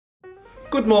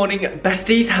Good morning,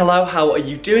 besties. Hello, how are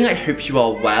you doing? I hope you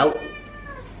are well.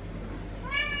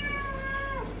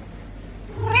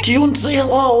 Do you want to say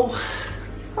hello?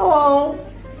 Hello.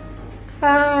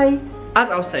 Hi. As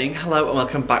I was saying, hello and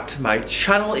welcome back to my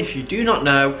channel. If you do not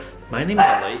know, my name is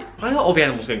Ollie. Why are all the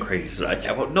animals going crazy today?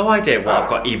 I've got no idea what I've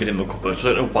got even in my cupboard,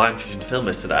 so I don't know why I'm choosing to film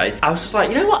this today. I was just like,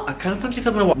 you know what? I kind of fancy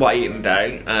filming what I eat in a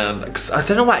day. Cause I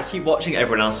don't know why I keep watching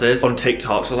everyone else's on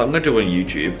TikTok, so I was like, I'm gonna do it on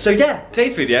YouTube. So yeah,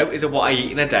 today's video is a what I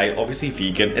eat in a day, obviously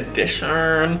vegan edition. So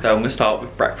I'm gonna start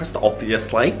with breakfast,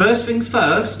 obviously. First things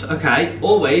first, okay,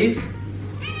 always.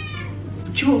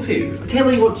 Do you want food?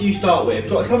 Tilly, what do you start with? Do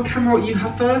you want to tell the camera what you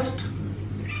have first?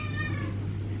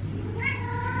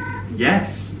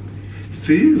 Yes.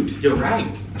 Food, you're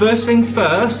right. First things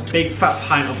first, big fat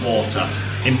pint of water.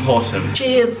 Important.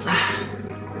 Cheers.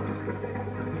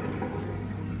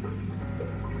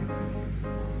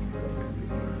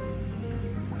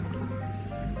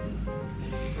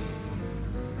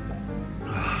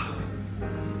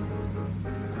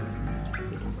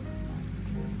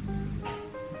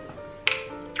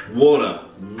 Water.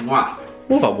 Mwah.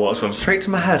 All that water's gone straight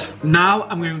to my head. Now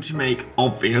I'm going to make,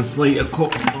 obviously, a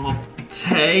cup of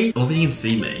tea. Oh, they even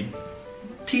see me.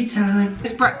 Tea time.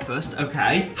 This breakfast,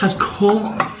 okay, has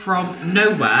come from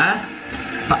nowhere,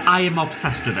 but I am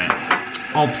obsessed with it.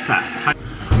 Obsessed.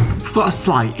 I've got a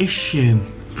slight issue.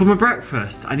 For my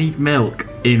breakfast, I need milk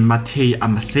in my tea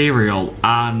and my cereal,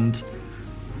 and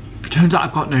it turns out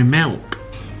I've got no milk.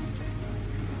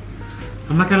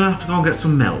 Am I gonna have to go and get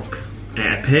some milk?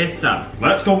 It appears so.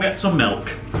 Let's go and get some milk.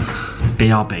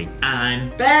 BRB.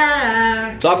 I'm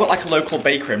back. So I've got like a local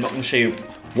bakery. I'm not gonna show you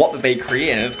what the bakery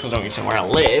is because I don't know where I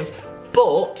live.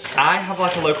 But I have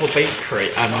like a local bakery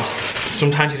and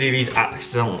sometimes you do these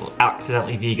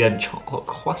accidentally vegan chocolate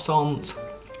croissants.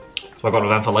 So I got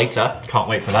them for later. Can't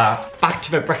wait for that. Back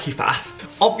to the brekkie fast.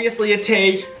 Obviously a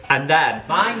tea. And then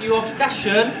my new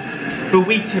obsession, the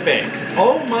Weetabix.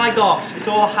 Oh my gosh, it's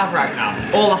all I have right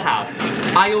now. All I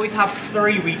have. I always have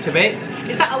 3 Weetabix.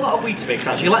 Is that a lot of Weetabix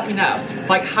actually? Let me know.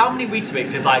 Like how many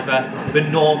Weetabix is like the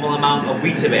normal amount of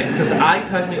Weetabix? Because I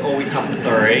personally always have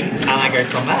 3 and I go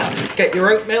from there. Get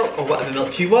your oat milk or whatever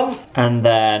milk you want. And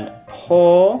then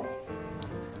pour.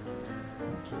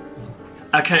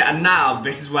 Okay, and now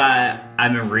this is where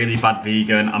I'm a really bad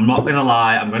vegan. I'm not gonna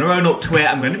lie, I'm gonna own up to it,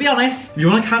 I'm gonna be honest. If you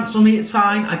wanna cancel me, it's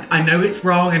fine. I know it's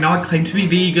wrong, I know I claim to be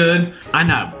vegan. I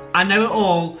know it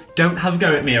all. Don't have a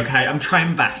go at me, okay? I'm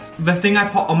trying my best. The thing I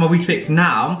put on my Weetabix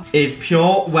now is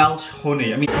pure Welsh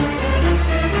honey. I mean,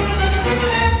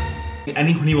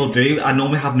 any honey will do. I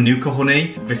normally have Manuka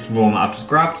honey. This one I've just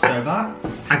grabbed, so that.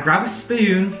 I grab a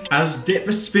spoon, I just dip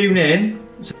the spoon in.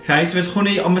 Okay, so there's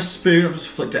honey on the spoon, I've just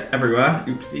flicked it everywhere,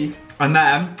 oopsie. And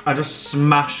then I just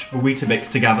smash the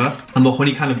Weetabix together and the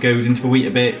honey kind of goes into the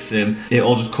Weetabix and it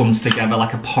all just comes together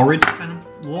like a porridge kind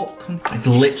of look. It's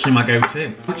literally my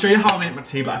go-to. I'll show you how I make my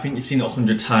tea, but I think you've seen it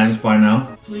 100 times by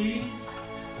now. Please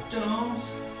don't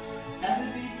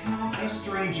ever become a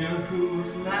stranger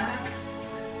whose laugh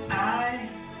I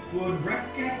would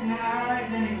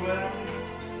recognize anywhere.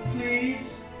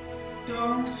 Please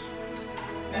don't.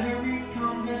 Every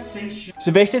conversation. So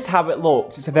this is how it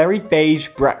looks. It's a very beige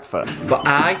breakfast, but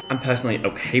I am personally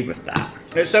okay with that.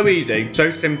 It's so easy,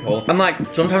 so simple. And like,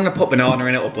 sometimes I put banana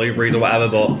in it or blueberries or whatever,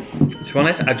 but to be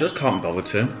honest, I just can't bother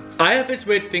to. I have this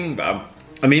weird thing though.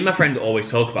 I mean, my friend always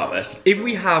talk about this. If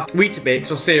we have Weetabix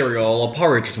or cereal or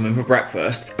porridge or something for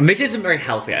breakfast, and this isn't very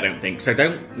healthy, I don't think, so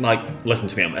don't like listen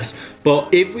to me on this.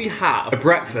 But if we have a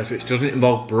breakfast which doesn't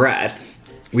involve bread,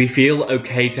 we feel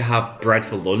okay to have bread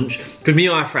for lunch. Because me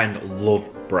and my friend love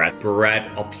bread.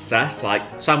 Bread obsessed, like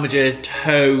sandwiches,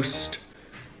 toast.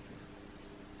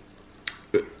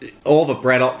 All the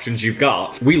bread options you've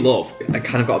got, we love. I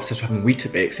kind of got obsessed with having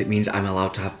Weetabix. It means I'm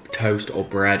allowed to have toast or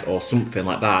bread or something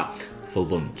like that for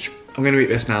lunch. I'm gonna eat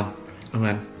this now. And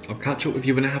then I'll catch up with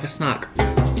you when I have a snack.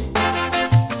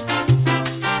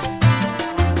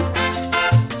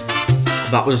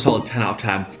 That was a solid 10 out of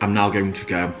 10. I'm now going to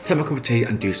go take my cup of tea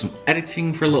and do some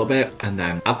editing for a little bit, and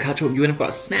then I'll catch up with you when I've got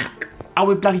a snack. How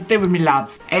we bloody doing, me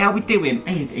lads? Hey, how we doing?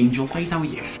 Hey, Angel Face, how are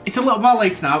you? It's a little while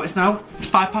later now. It's now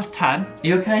 10:05.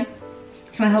 You okay?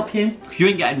 Can I help you? You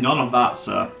ain't getting none of that,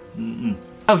 sir.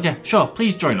 Oh yeah, sure.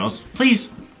 Please join us. Please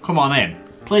come on in.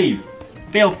 Please.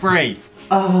 Feel free.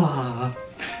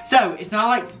 So, it's now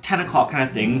like 10 o'clock kind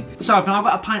of thing. So, I've now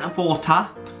got a pint of water.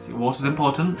 Water's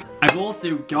important. I've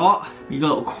also got a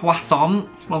little croissant.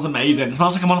 It smells amazing. It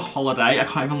smells like I'm on holiday. I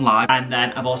can't even lie. And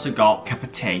then I've also got a cup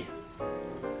of tea.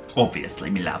 Obviously,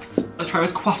 me loves. Let's try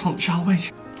this croissant, shall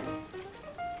we?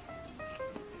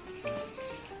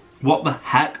 What the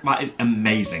heck? That is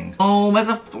amazing. Oh, there's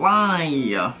a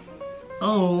fly.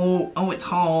 Oh, it's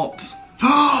hot.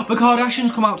 The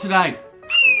Kardashians come out today.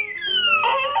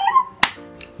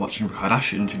 Watching the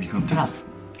Kardashians, if you couldn't tell.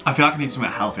 I feel like I need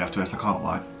something healthy after this, I can't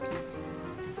lie.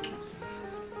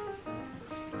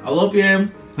 I love you.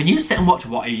 When you sit and watch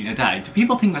what I eat in a day, do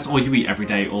people think that's all you eat every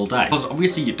day, all day? Because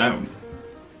obviously you don't.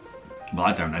 Well,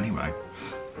 I don't anyway.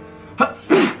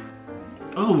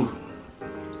 Oh,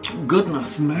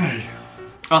 goodness me.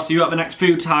 I'll see you at the next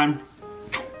food time.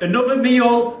 Another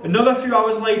meal, another few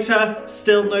hours later,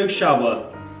 still no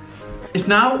shower. It's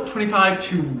now 25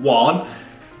 to 1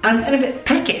 and a bit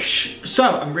peckish. So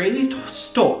I'm really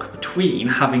stuck between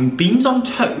having beans on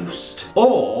toast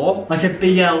or like a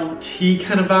BLT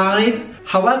kind of vibe.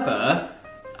 However,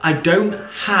 I don't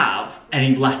have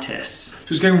any lettuce, so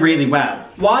it's going really well.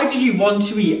 Why do you want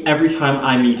to eat every time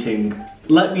I'm eating?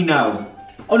 Let me know.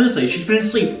 Honestly, she's been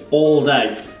asleep all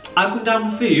day. I come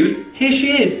down for food, here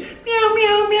she is. Meow,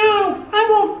 meow, meow, I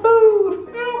want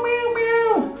food. Meow, meow,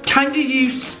 meow. Can you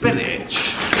use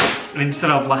spinach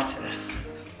instead of lettuce?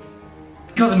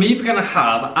 Because I'm either gonna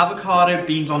have avocado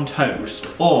beans on toast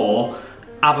or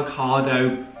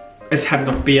avocado attempt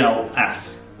of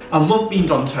BLS. I love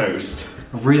beans on toast,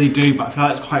 I really do, but I feel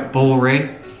like it's quite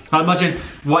boring. I imagine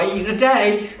what I eat in a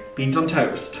day, beans on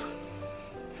toast.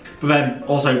 But then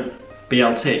also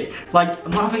BLT. Like,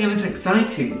 I'm not having anything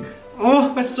exciting.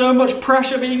 Oh, there's so much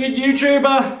pressure being a YouTuber.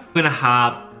 I'm gonna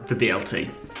have the BLT.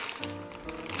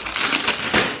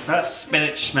 That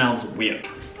spinach smells weird.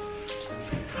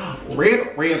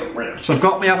 Weird. So I've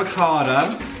got my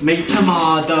avocado, my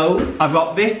tomato. I've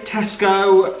got this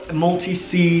Tesco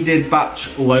multi-seeded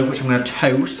batch loaf, which I'm gonna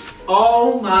toast.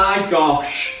 Oh my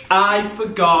gosh, I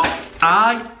forgot.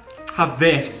 I have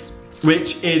this,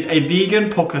 which is a vegan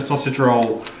pucker sausage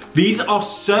roll. These are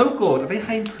so good. Are they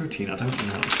high in protein? I don't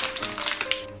know.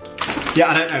 Yeah,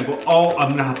 I don't know, but oh, I'm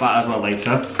gonna have that as well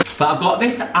later. But I've got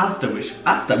this Asda, which,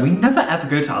 we never ever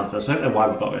go to Asda, so I don't know why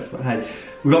we've got this, but hey.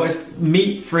 We've got this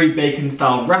meat-free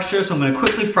bacon-style rasher, so I'm gonna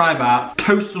quickly fry that,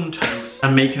 toast some toast,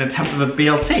 and make an attempt of a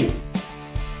BLT.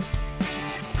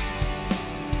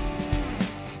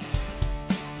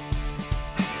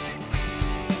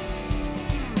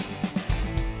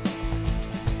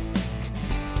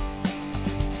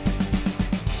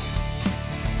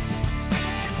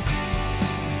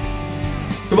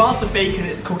 So whilst the bacon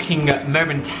is cooking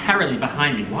momentarily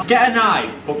behind me, get a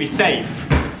knife, but be safe.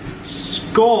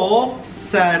 Score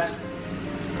said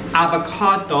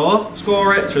avocado.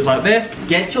 Score it, so it's like this.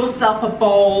 Get yourself a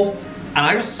bowl. And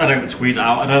I don't squeeze it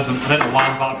out. I don't know why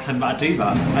I'm about to pretend that I do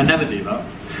that. I never do that.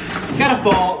 Get a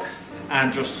fork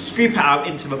and just scoop it out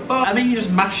into the bowl. And then you just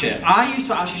mash it. I used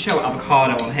to actually show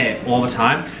avocado on here all the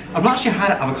time. I've not actually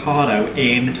had avocado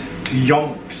in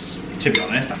yonks, to be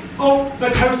honest. Oh, the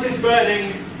toast is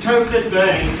burning. Toast is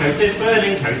burning. Toast is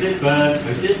burning. Toast is burned.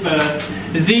 Toast is burned.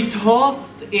 The toast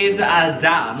is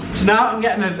done. So now I'm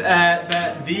getting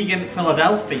the vegan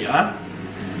Philadelphia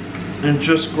and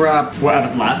just grab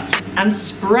whatever's left and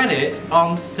spread it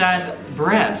on said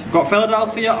bread. We've got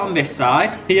Philadelphia on this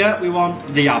side. Here we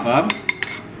want the avo.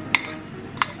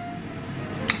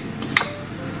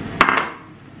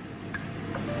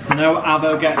 No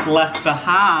avo gets left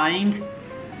behind.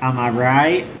 Am I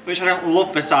right? Which I don't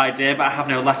love this idea, but I have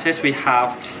no lettuce. We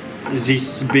have the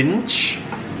spinach.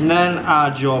 And then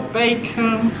add your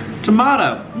bacon.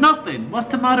 Tomato. Nothing. What's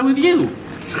tomato with you?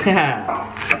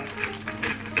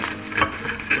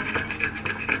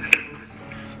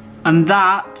 And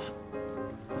that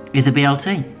is a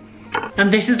BLT.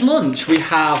 And this is lunch. We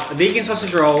have a vegan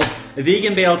sausage roll, a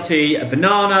vegan BLT, a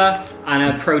banana, and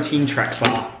a protein Trek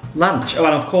bar. Lunch. Oh,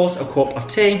 and of course, a cup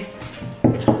of tea.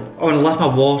 Oh, and I left my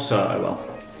water, oh well.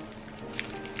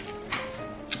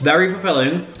 Very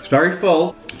fulfilling, it's very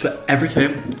full, it's got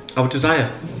everything I would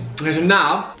desire. Okay, so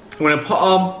now, I'm gonna put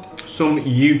on some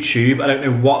YouTube. I don't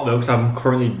know what though, because I'm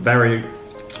currently very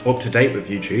up to date with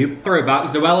YouTube. Sorry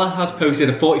about that, Zoella has posted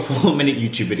a 44-minute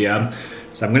YouTube video,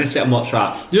 so I'm gonna sit and watch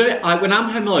that. You know, when I'm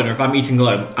home alone or if I'm eating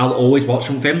alone, I'll always watch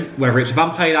something, whether it's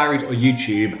Vampire Diaries or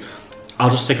YouTube,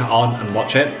 I'll just stick it on and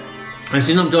watch it. And as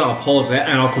soon as I'm done, I'll pause it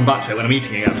and I'll come back to it when I'm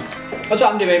eating again. That's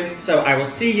what I'm doing, so I will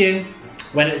see you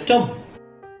when it's done.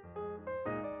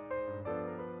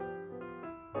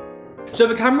 So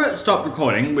the camera stopped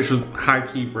recording, which was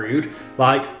high-key rude.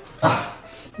 Like,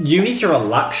 you need to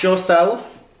relax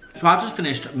yourself. So I've just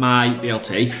finished my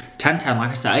BLT, 10-10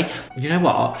 like I say. You know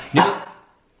what?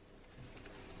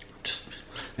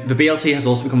 The BLT has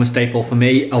also become a staple for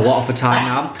me a lot of the time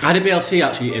now. I had a BLT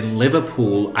actually in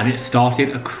Liverpool and it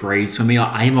started a craze for me.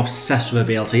 Like, I am obsessed with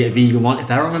a BLT, a vegan one. If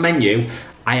they're on the menu,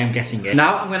 I am getting it.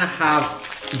 Now I'm gonna have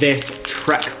this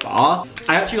Trek bar.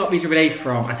 I actually got these the other day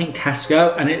from, I think,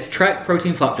 Tesco, and it's Trek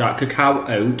Protein Flapjack Cacao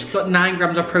Oat. It's got 9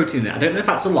 grams of protein in it. I don't know if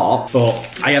that's a lot, but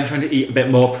I am trying to eat a bit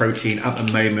more protein at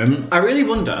the moment. I really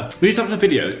wonder, with these types of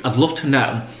videos, I'd love to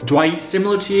know, do I eat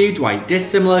similar to you? Do I eat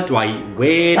dissimilar? Do I eat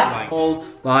weird? Do I eat all?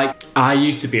 Like, I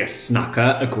used to be a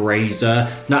snacker, a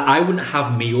grazer. Now, I wouldn't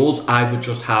have meals. I would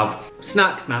just have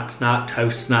snack,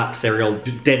 toast, snack, cereal,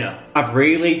 dinner. I've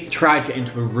really tried to get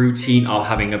into a routine of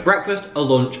having a breakfast, a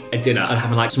lunch, a dinner, and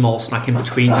having like small snack in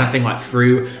between, kind of thing, like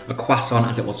fruit, a croissant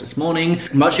as it was this morning.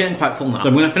 I'm actually getting quite full now. So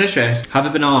I'm gonna finish this, have a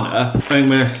banana, and I'm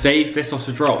gonna save this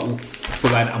sausage roll for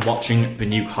when I'm watching the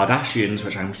new Kardashians,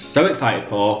 which I'm so excited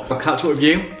for. I'll catch up with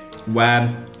you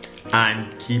when I'm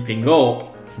keeping up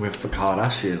with the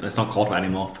Kardashians. It's not called that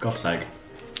anymore, for God's sake.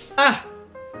 Ah,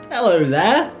 hello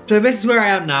there. So this is where I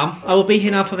am now. I will be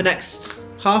here now for the next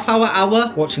half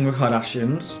hour watching the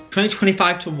Kardashians.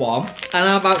 20:25 to 1, and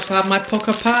I'm about to have my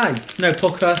pucker pie. No,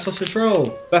 pucker sausage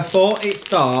roll. Before it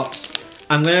starts,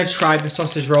 I'm gonna try the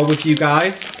sausage roll with you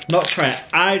guys. Not try it,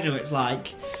 I know what it's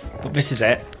like, but this is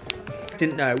it.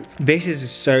 Didn't know. This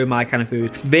is so my kind of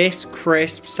food. This,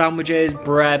 crisp, sandwiches,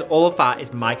 bread, all of that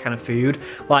is my kind of food.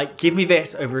 Like, give me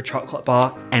this over a chocolate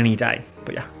bar any day.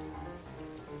 But yeah.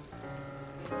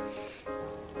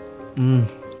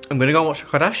 I'm gonna go and watch the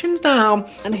Kardashians now.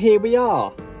 And here we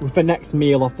are with the next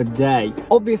meal of the day.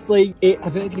 Obviously, I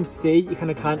don't know if you can see, you kind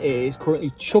of can't, it is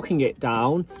currently chucking it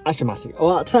down. That's dramatic.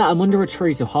 Well, to be fair, I'm under a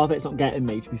tree, so half of it's not getting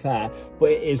me, to be fair.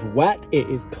 But it is wet, it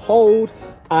is cold.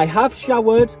 I have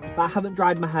showered, but I haven't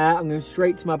dried my hair. I'm going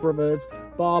straight to my brother's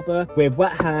barber with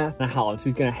wet hair and a hat on, so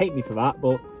he's gonna hate me for that,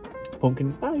 but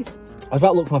pumpkin spice. I was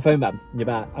about to look for my phone then, you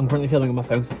bet. I'm currently filming on my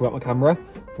phone because I forgot my camera.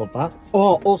 Love that.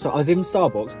 Oh, also, I was in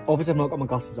Starbucks. Obviously, I've not got my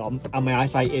glasses on, and my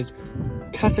eyesight is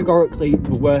categorically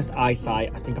the worst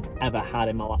eyesight I think I've ever had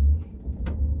in my life.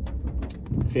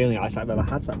 It's the only eyesight I've ever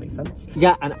had, so that makes sense.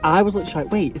 Yeah, and I was literally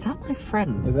like, wait, is that my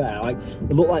friend over there? Like,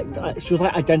 it looked like, she was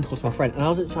like identical to my friend, and I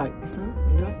was literally like, is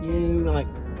that you? And I'm like,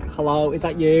 hello, is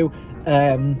that you?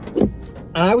 And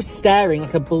I was staring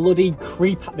like a bloody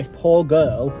creep at this poor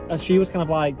girl, and she was kind of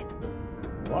like,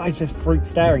 why is this freak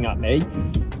staring at me?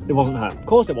 It wasn't her. Of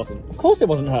course it wasn't. Of course it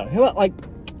wasn't her. Who, like,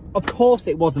 of course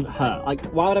it wasn't her. Like,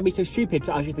 why would I be so stupid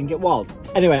to actually think it was?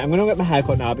 Anyway, I'm gonna get my hair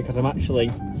cut now because I'm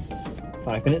actually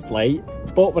 5 minutes late.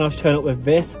 But when I was turning up with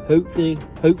this, hopefully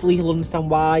he'll understand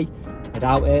why. I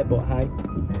doubt it, but hey.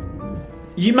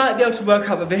 You might be able to work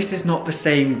out that this is not the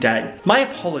same day. My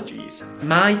apologies.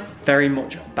 My very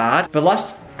much bad. The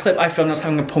last clip I filmed I was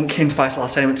having a pumpkin spice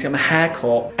latte. I went to get my hair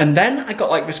cut, and then I got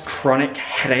like this chronic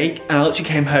headache, and I literally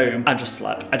came home and just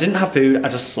slept. I didn't have food, I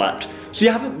just slept. So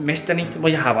you haven't missed anything.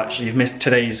 Well, you have actually, you've missed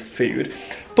today's food.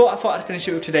 But I thought I'd finish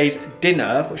it with today's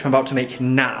dinner, which I'm about to make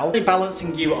now. I'm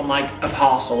balancing you on like a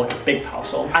parcel, like a big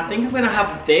parcel. I think I'm gonna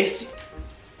have this,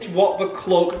 what the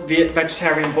Clug, the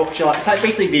vegetarian butcher, like, it's like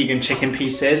basically vegan chicken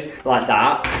pieces, like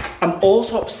that. I'm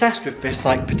also obsessed with this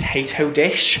like potato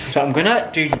dish. So I'm gonna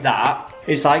do that.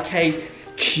 It's like a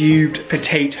cubed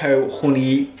potato,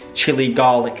 honey, chili,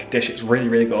 garlic dish. It's really,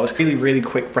 really good. Really, really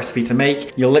quick recipe to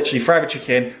make. You'll literally fry the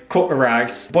chicken, cook the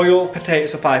rice, boil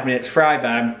potatoes for 5 minutes, fry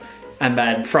them, and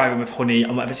then fry them with honey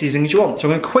and whatever seasonings you want. So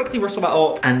I'm gonna quickly rustle that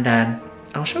up and then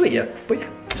I'll show it you. But yeah.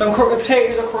 So the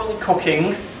potatoes are currently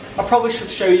cooking. I probably should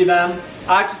show you them.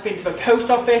 I've just been to the post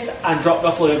office and dropped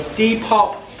off a load of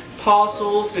Depop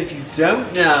parcels. But if you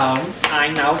don't know, I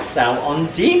now sell on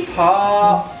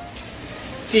Depop.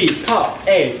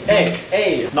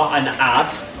 Depop, not an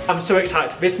ad. I'm so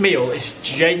excited. This meal is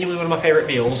genuinely one of my favourite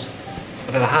meals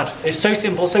I've ever had. It's so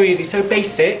simple, so easy, so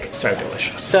basic, so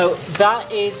delicious. So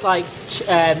that is like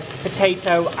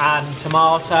potato and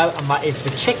tomato, and that is the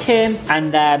chicken,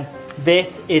 and then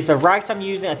this is the rice I'm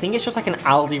using. I think it's just like an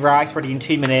Aldi rice, ready in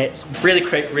 2 minutes. Really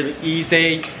quick, really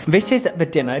easy. This is the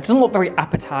dinner. It doesn't look very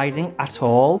appetizing at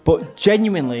all, but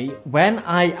genuinely, when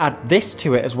I add this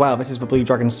to it as well, this is the Blue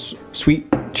Dragon sweet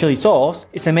chili sauce,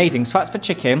 it's amazing. So that's for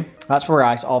chicken, that's for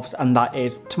rice, obviously, and that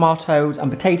is tomatoes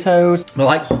and potatoes. I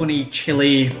like honey,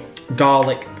 chili,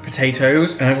 garlic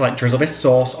potatoes, and I just like drizzle this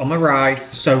sauce on the rice.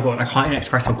 So good. I can't even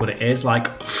express how good it is.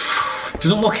 Like,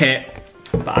 doesn't look it,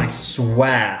 but I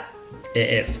swear it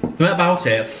is. Something about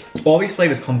it, all these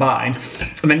flavors combined,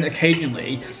 and then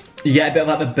occasionally you get a bit of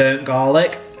like the burnt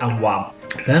garlic, and wow.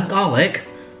 Burnt garlic,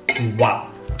 wow.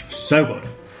 So good.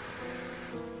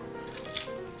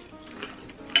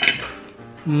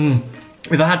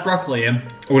 If I had broccoli in,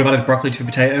 I would have added broccoli to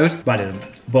potatoes, but I didn't.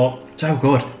 But so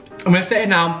good. I'm gonna sit here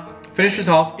now, finish this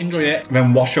off, enjoy it, and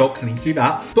then wash up, because I need to do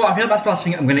that. But I feel like that's the last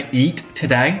thing I'm gonna eat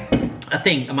today. I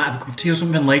think I might have a cup of tea or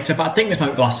something later, but I think this might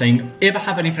be the last thing. If I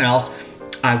have anything else,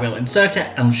 I will insert it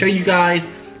and show you guys.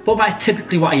 But that is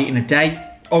typically what I eat in a day.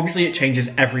 Obviously it changes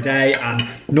every day, and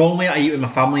normally I eat with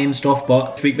my family and stuff,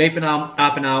 but this week they've been out,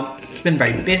 I've been out. It's been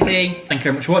very busy. Thank you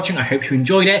very much for watching. I hope you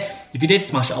enjoyed it. If you did,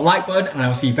 smash that like button, and I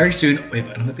will see you very soon with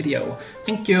another video.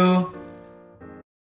 Thank you.